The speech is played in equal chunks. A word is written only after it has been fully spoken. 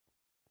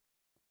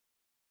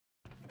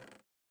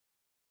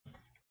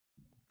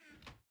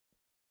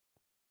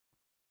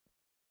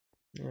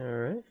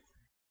Alright.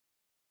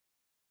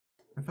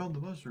 I found the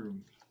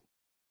mushroom.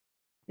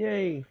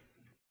 Yay!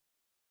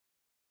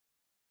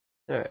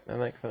 Alright, my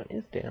microphone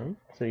is down,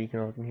 so you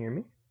all can hear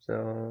me.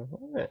 So,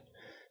 alright.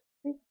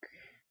 I think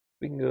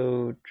we can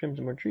go trim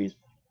some more trees.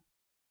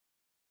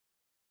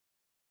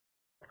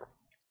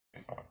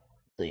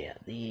 So yeah,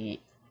 the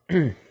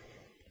the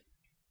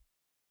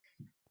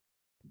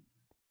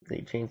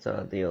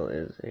chainsaw deal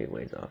is a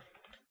ways off.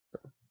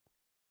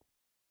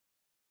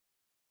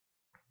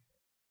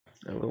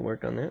 So I will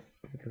work on that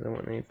because I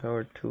want a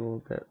power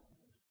tool that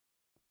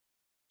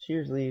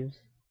shears leaves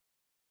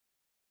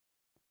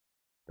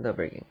without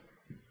breaking.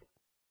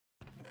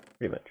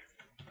 Pretty much.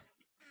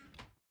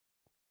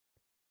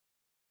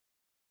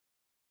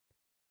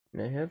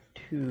 And I have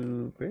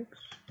 2 bricks.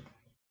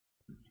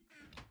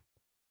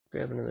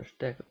 Grab another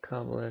stack of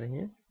cobble out of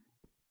here.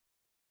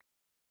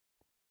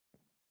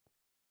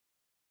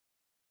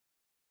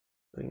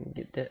 So we can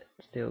get that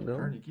still going.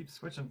 Fern, you keep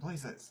switching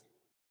places.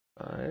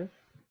 5.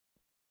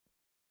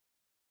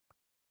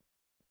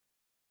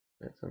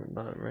 That's on the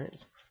bottom right.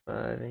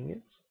 5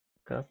 ingots.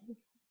 Copper.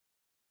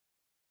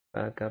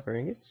 5 copper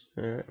ingots.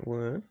 Alright,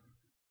 1.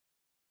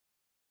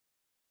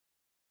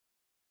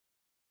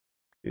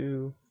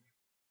 2.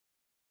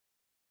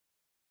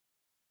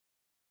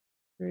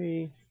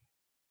 3.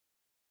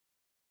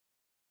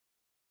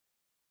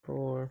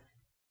 4.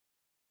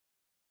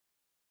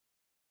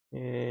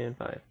 And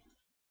 5.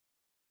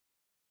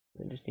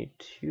 I just need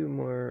 2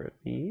 more of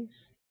these.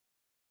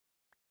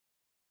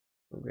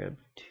 We'll grab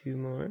 2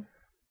 more.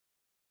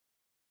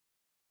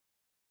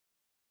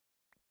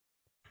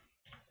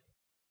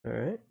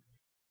 Alright.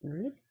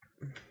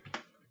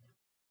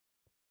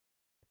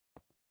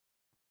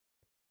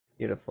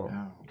 Beautiful.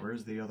 Now,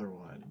 where's the other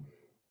one?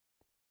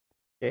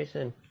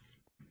 Jason,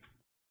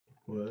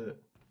 What?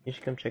 you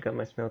should come check out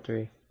my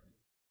smeltery.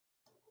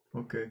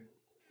 Okay.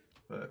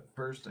 But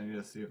first, I need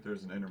to see if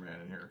there's an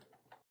Enderman in here.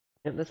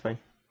 Yep, that's fine.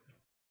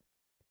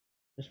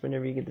 Just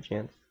whenever you get the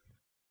chance.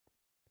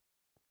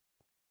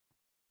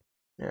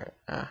 Alright,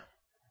 a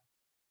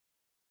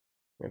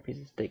piece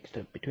of steak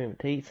stuck between my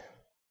teeth.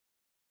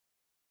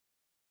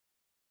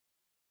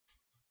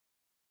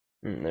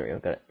 There we go,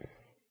 got it.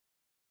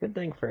 Good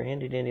thing for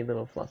handy dandy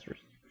little flossers.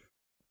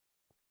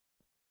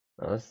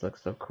 Oh, this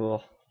looks so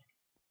cool.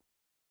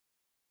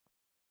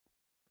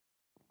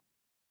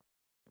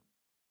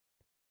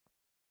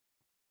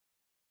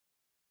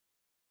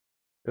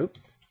 Oop.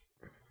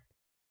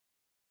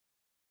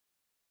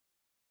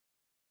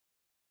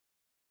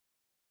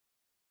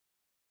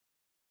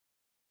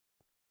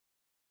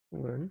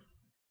 One.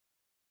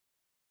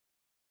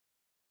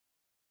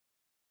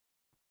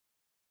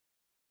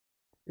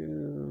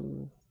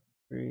 2,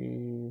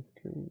 3,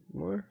 2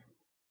 more.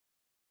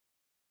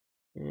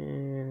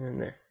 And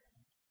there.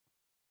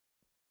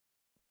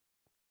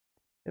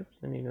 Oops,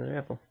 I need another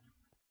apple.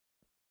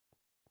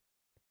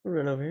 We'll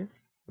run over here.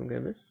 We'll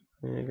grab this.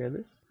 And grab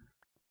this.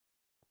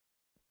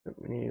 Oh,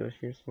 we need to go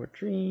shear some more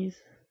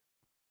trees.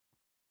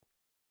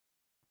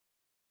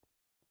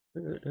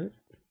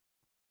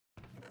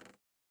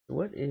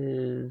 What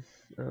is,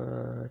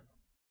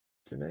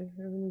 did I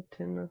have any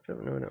tin left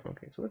over? No, no.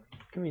 Okay, so what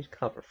can we use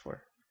copper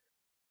for?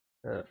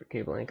 For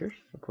cable anchors,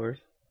 of course.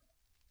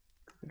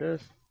 It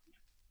does.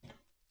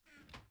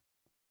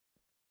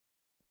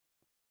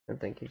 I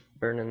think he's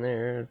burning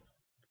there.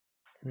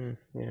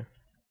 Yeah.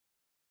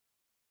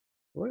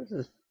 What is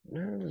this?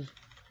 What is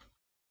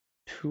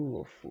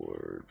tool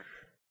forge?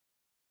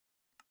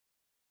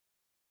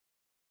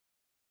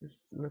 Just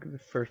look at the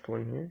first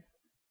one here.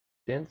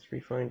 Dense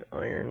refined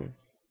iron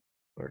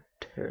or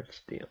tariff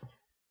steel.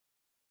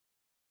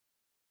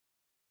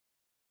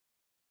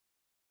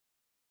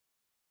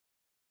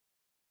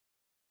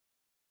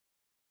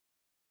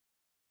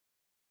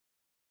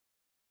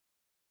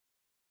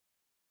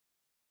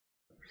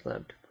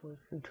 Slab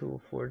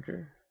tool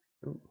forger.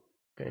 Ooh,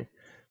 okay.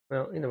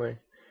 Well, either way,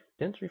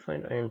 dense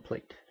refined iron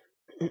plate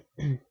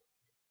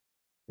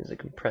is a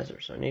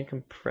compressor, so I need a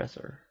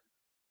compressor.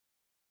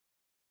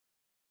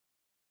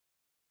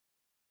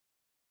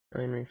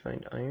 Iron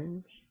refined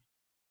irons.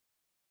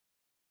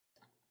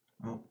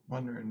 Oh,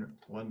 one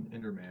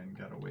Enderman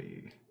got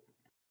away.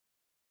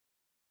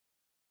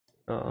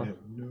 I Oh, have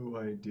no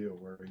idea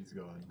where he's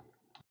gone.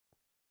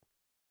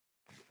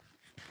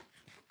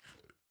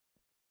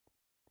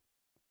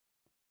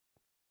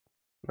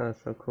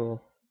 that's so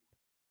cool.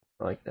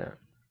 I like that.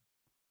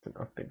 It's an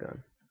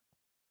octagon.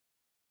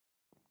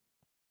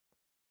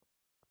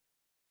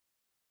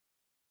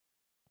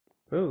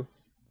 Ooh,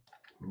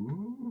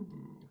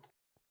 Ooh.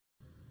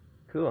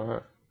 cool, huh?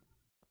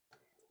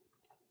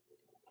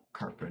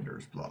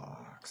 Carpenter's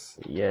blocks.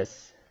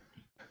 Yes.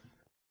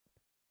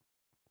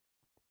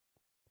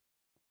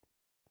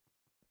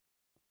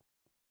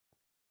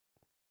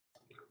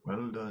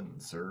 Well done,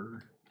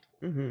 sir.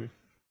 Mm-hmm.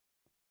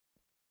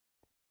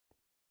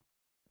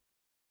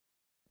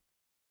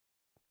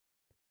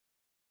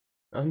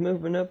 I'm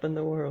moving up in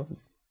the world.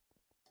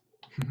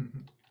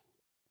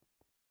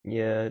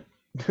 Yeah.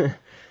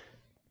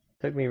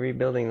 Took me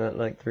rebuilding that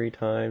like 3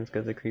 times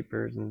because of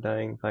creepers and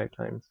dying 5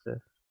 times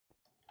to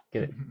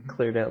get it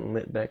cleared out and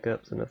lit back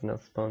up so nothing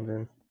else spawns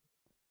in.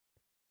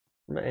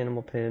 My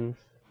animal pens.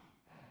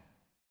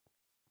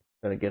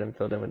 Gotta get them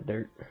filled in with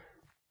dirt.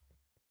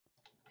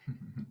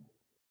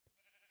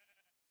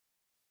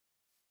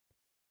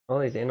 All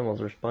these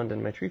animals were spawned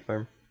in my tree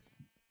farm.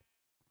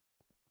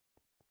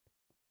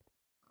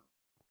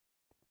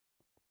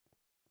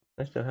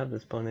 I still have the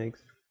spawn eggs.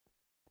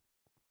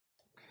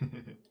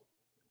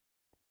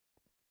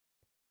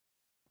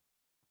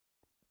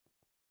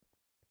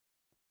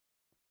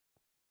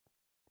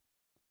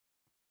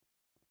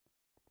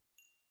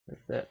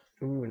 What's that?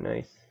 Ooh,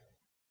 nice.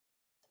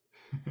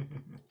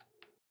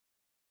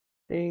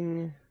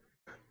 Ding.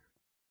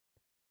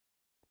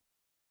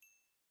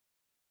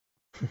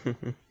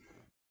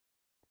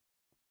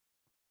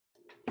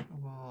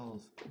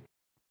 Balls.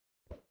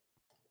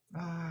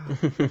 Ah.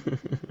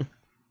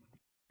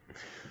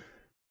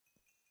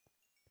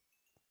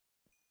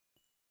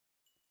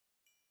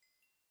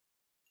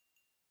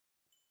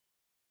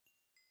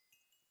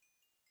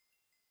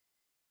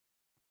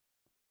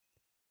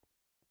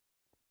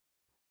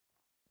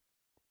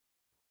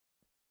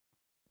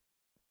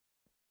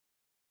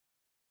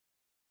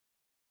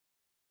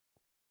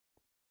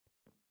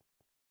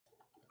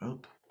 Well,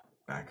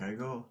 back I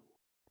go.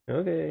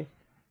 Okay.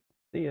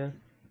 See ya.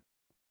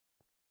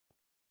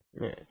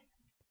 Alright.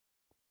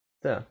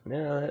 So,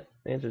 now that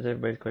answers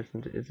everybody's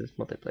question, is this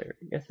multiplayer?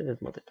 Yes, it is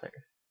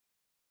multiplayer.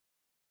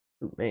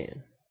 Ooh,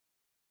 man.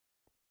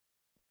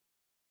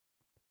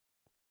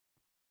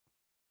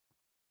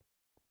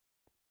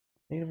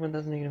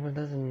 -1000,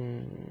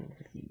 -1000,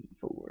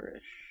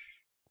 54-ish.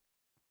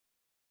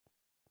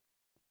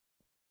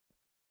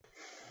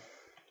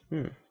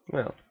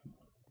 Well.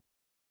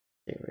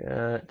 Here we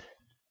got.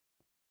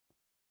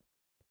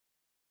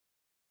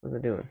 What's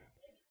it doing?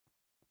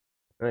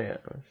 Oh yeah,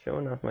 I'm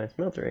showing off my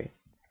smeltery.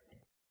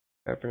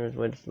 Carpenter's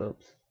wedge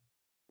slopes.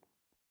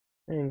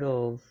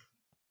 Angles.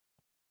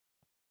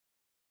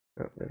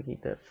 Oh, gotta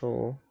keep that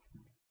full.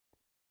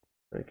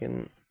 So we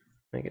can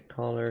make it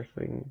taller so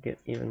we can get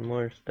even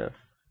more stuff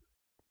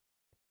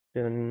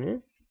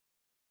done.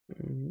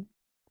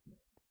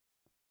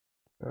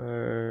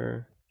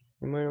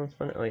 Anybody else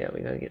find it? Oh yeah,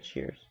 we gotta get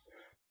shears.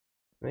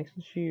 Make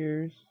some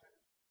shears.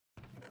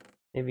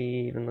 Maybe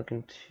even look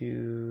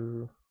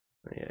into.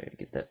 Oh yeah, I gotta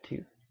get that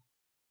too.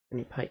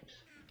 Any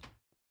pipes?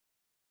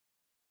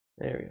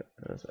 There we go.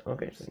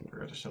 Okay, so.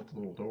 Forgot to shut the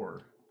little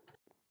door.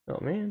 Oh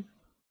man.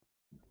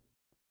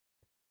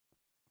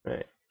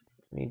 Alright.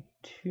 We need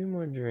 2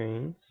 more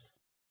drains.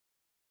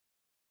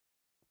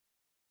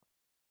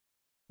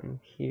 One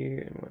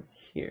here and one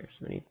here.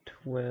 So we need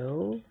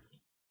 12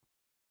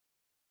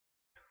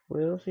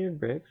 seared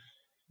bricks.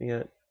 We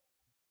got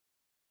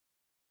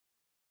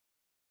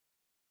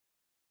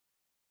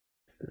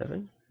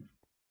 11-ish.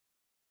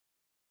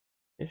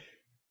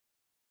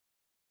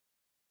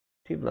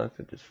 2 blocks,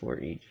 which is 4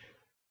 each.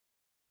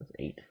 That's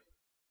 8.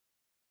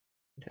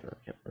 10,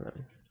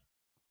 11.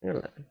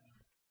 11.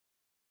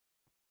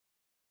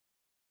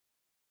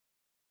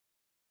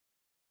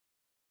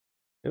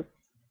 Oop.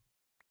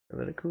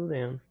 Let it cool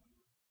down.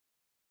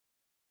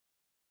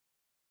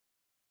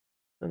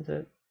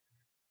 Sunset.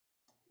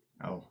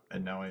 Oh,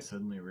 and now I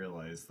suddenly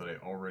realize that I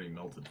already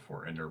melted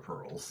 4 ender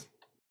pearls.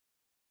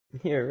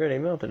 You're already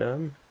melted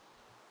them.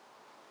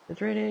 It's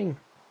raining.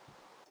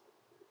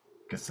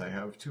 Guess I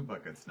have 2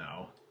 buckets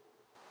now.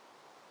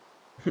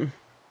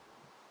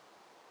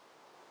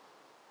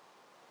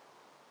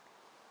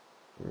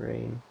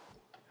 Rain.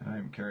 And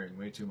I'm carrying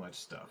way too much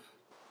stuff.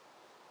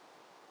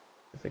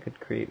 Guess I could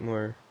create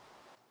more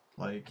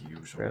Like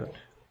usual. route.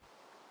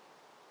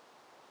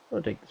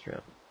 I'll take this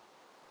route.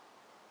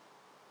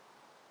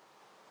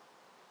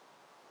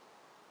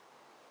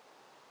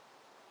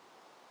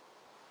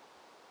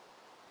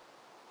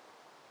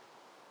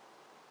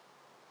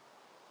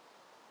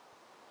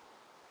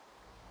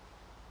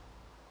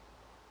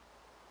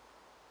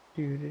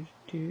 Oh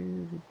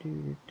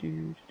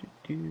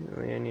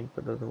yeah, I need to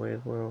put those away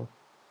as well.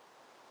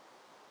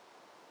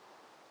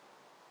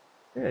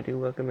 Yeah, I do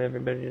welcome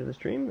everybody to the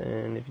stream,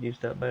 and if you do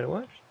stop by to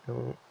watch,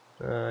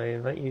 I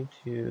invite you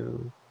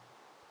to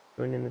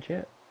join in the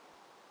chat.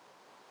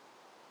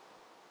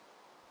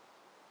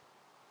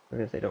 I'm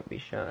gonna say don't be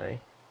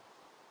shy.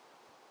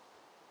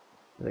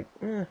 Like,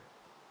 it's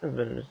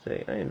better to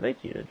say I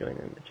invite you to join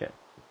in the chat.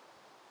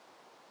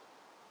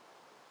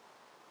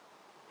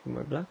 2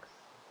 more blocks.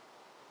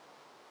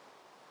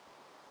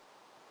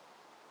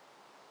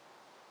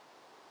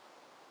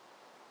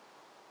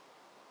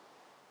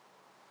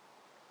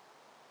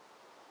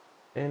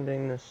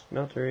 Ending the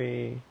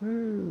smeltery.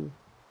 Woo!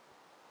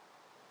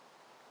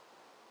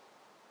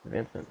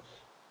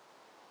 Advancements.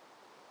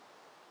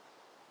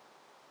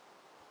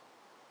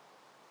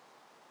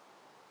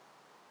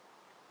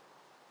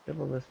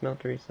 Double the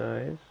smeltery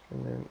size,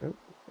 and then,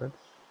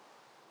 let's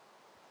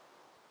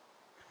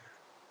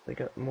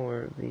take up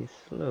more of these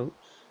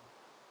slopes.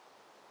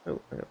 Oh,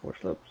 I got 4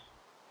 slopes.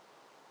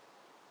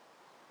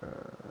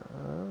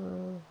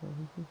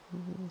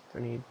 I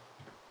need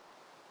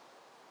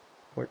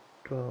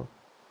 12,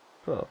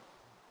 12,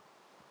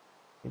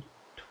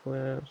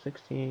 12,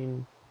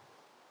 16,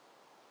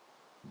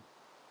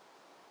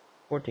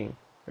 14.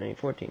 I need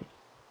 14.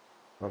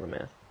 All the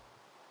math.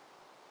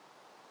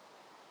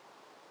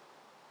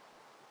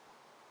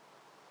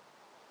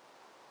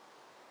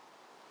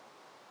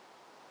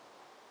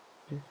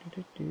 I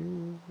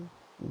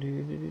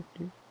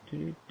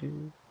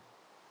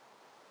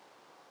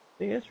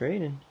think it's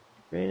raining.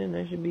 Raining,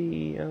 I should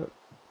be out.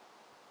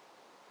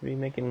 Should be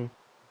making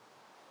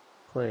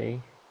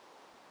clay.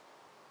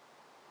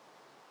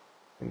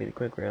 Maybe the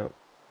quick route.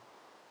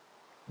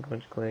 A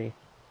bunch of clay.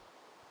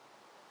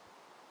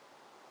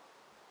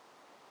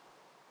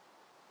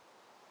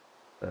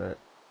 But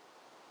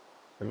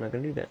I'm not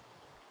gonna do that.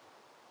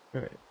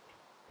 Alright.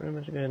 What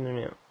much I got in there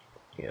now?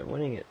 Yeah,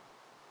 winning it.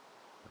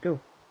 Go.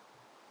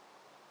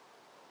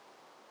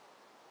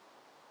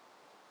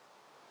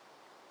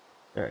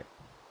 Alright.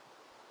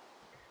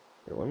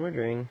 Got one more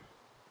drain.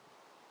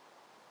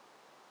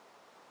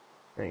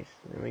 Nice.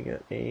 Then we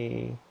got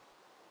a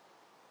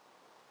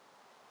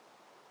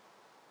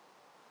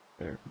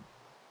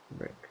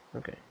brick.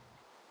 Okay.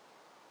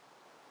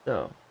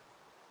 So.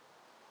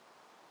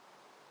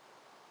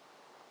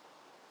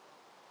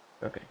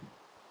 Okay.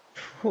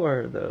 Four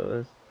of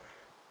those.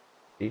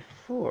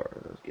 Before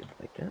those get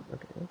like that.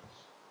 Okay, let's.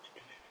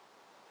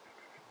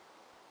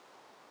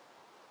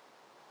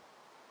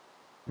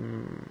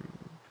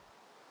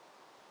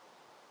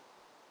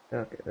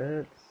 Okay,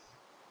 let's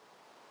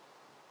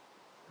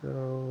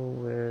go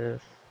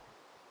with.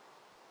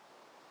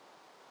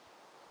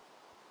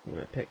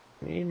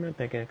 Need my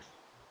pickaxe.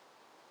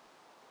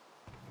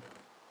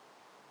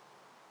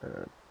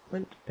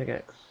 Flint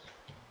pickaxe.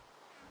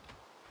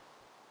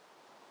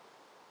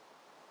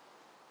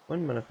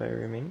 One modifier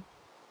remaining.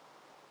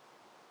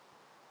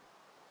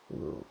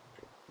 We'll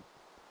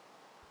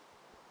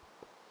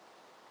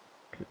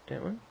clip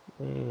that one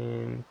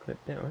and clip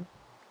that one.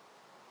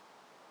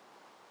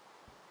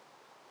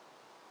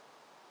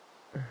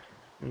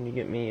 And you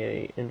get me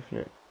a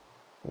infinite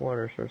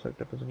water source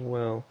hooked up as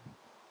well.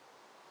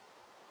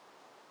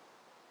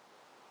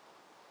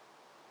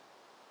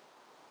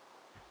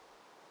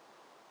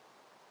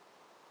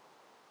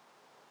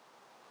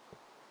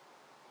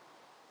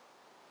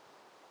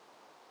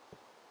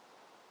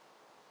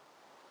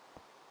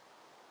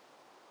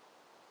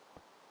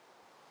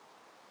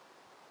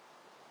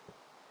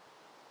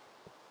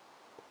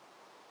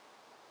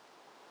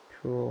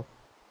 Cool.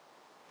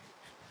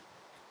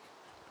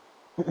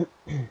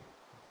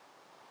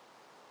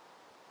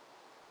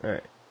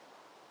 Alright.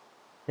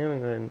 Now we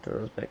go ahead and throw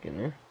those back in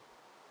there.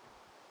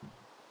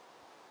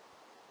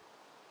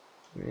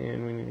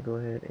 And we need to go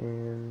ahead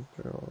and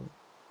throw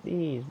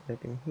these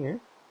back in here.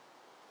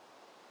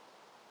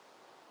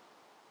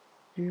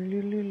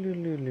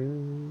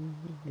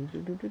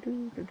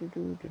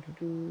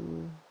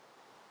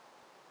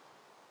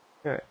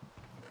 Alright.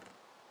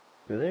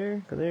 Go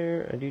there, go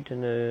there. I do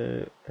tend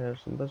to have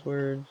some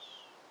buzzwords.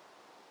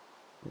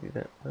 Do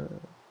that.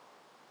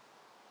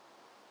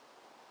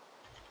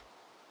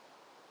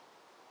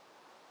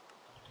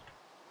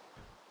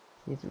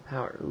 Need some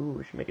power. Ooh,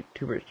 we should make a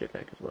tuberous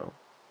jetpack as well.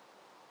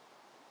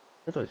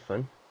 That's always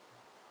fun.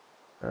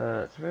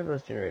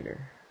 Survivalist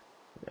generator.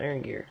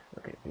 Iron gear.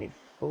 Okay, we need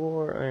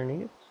 4 iron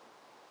ingots.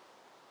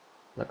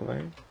 Block of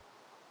iron.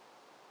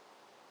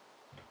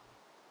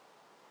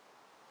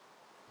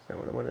 That's not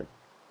what I wanted.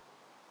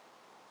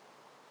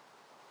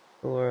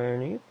 4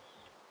 iron ingots.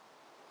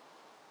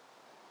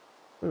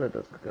 We'll let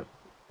those cook up.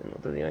 And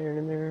we'll throw the iron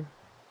in there.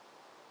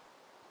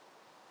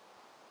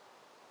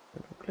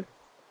 Click.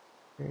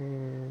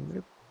 And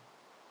bloop.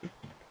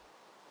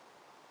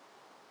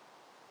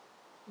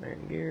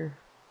 Iron gear.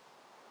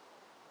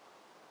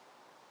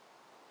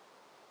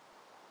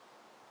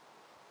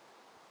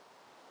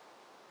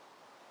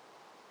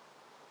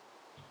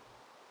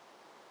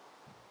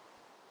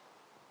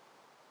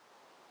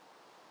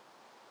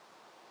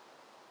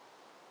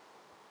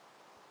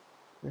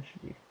 That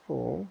should be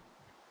full.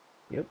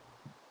 Yep.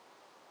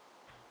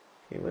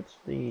 Okay, what's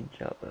the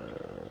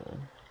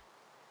Jabba?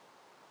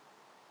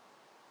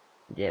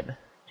 Jabba.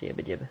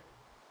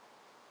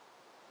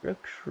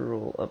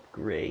 Structural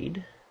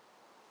upgrade.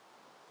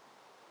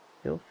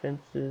 Build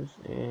fences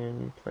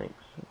and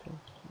planks. Okay.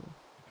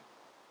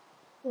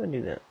 Go ahead and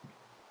do that.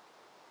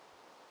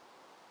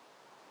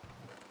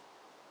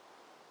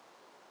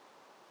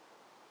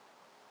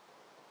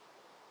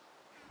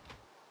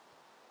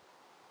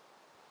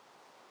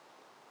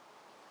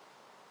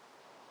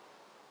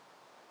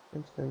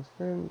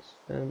 Fence,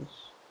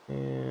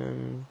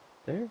 and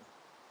there.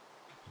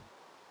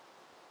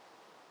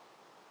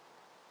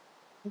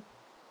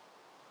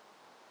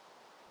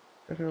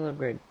 Structural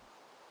upgrade.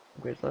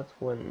 Upgrade slots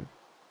 1.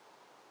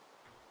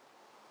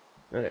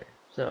 Okay,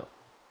 so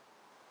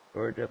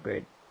storage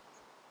upgrade.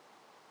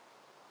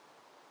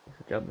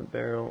 Jabba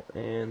barrel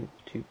and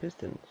 2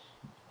 pistons.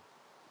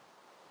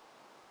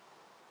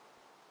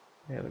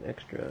 I have an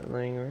extra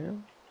laying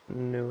around?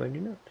 No, I do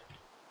not.